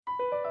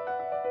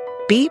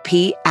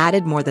BP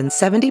added more than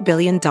 $70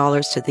 billion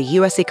to the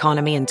U.S.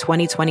 economy in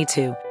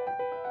 2022.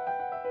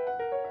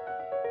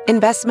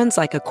 Investments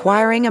like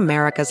acquiring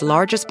America's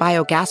largest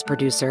biogas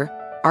producer,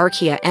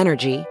 Archaea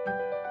Energy,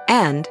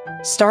 and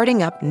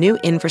starting up new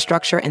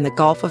infrastructure in the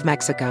Gulf of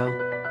Mexico.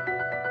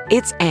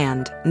 It's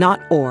and,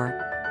 not or.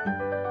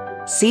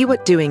 See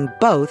what doing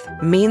both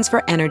means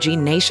for energy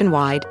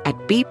nationwide at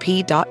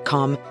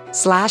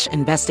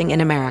bp.com/investing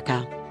in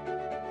America.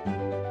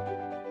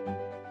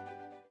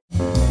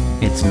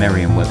 It's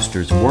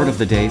Merriam-Webster's Word of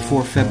the Day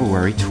for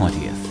February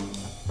 20th.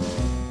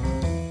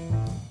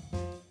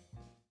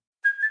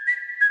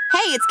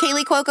 Hey, it's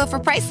Kaylee Cuoco for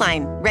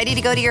Priceline. Ready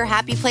to go to your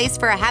happy place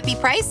for a happy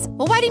price?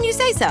 Well, why didn't you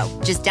say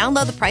so? Just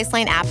download the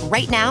Priceline app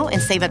right now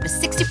and save up to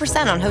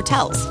 60% on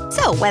hotels.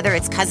 So whether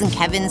it's Cousin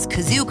Kevin's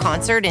Kazoo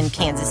Concert in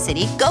Kansas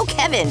City, go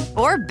Kevin,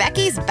 or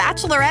Becky's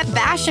Bachelorette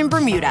Bash in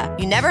Bermuda,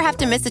 you never have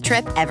to miss a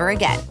trip ever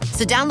again.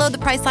 So download the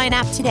Priceline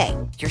app today.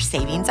 Your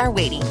savings are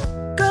waiting.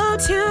 Go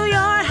to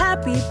your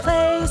happy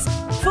place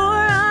for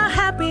a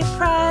happy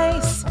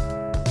price.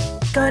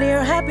 Go to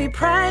your happy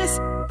price,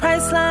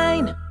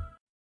 Priceline.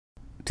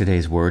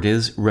 Today's word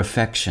is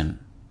refection,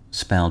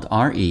 spelled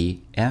R-E-F-E-C-T-I-O-N.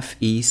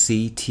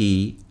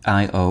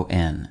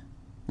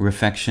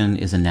 Refection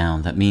is a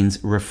noun that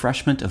means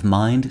refreshment of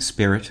mind,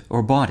 spirit,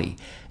 or body,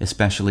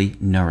 especially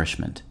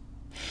nourishment.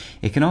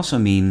 It can also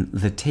mean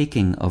the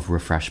taking of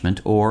refreshment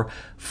or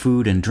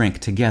food and drink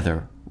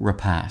together,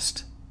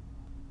 repast.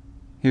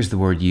 Here's the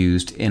word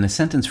used in a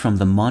sentence from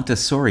the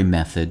Montessori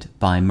Method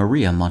by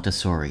Maria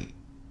Montessori.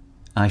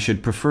 I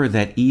should prefer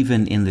that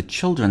even in the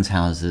children's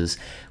houses,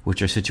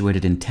 which are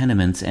situated in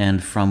tenements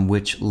and from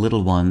which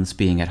little ones,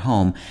 being at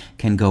home,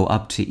 can go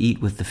up to eat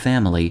with the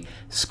family,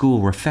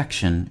 school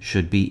refection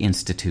should be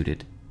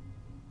instituted.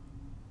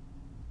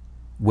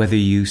 Whether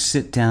you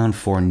sit down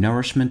for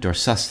nourishment or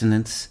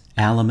sustenance,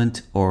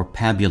 aliment or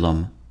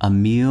pabulum, a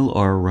meal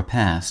or a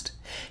repast,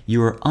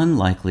 you are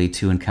unlikely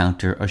to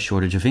encounter a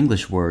shortage of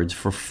English words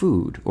for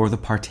food or the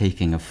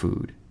partaking of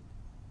food.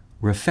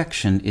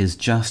 Refection is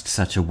just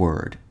such a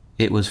word.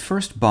 It was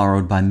first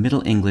borrowed by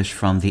Middle English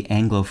from the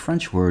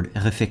Anglo-French word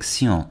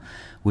refectiun,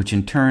 which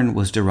in turn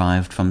was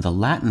derived from the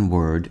Latin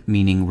word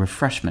meaning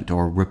refreshment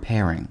or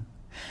repairing.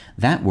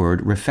 That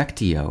word,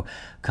 refectio,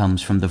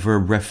 comes from the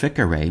verb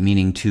reficere,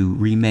 meaning to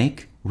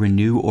remake,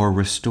 renew, or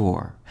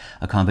restore,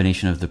 a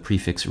combination of the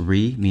prefix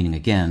re, meaning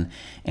again,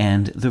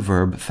 and the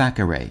verb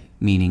facere,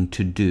 meaning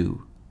to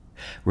do.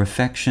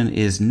 Refection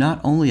is not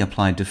only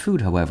applied to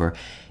food, however,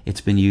 it's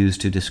been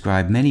used to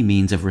describe many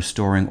means of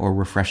restoring or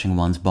refreshing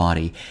one's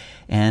body,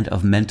 and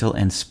of mental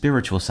and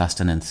spiritual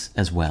sustenance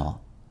as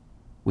well.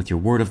 With your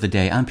Word of the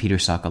Day, I'm Peter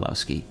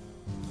Sokolowski.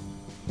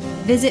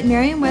 Visit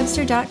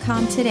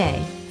Merriam-Webster.com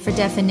today for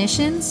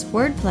definitions,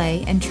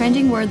 wordplay, and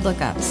trending word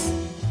lookups.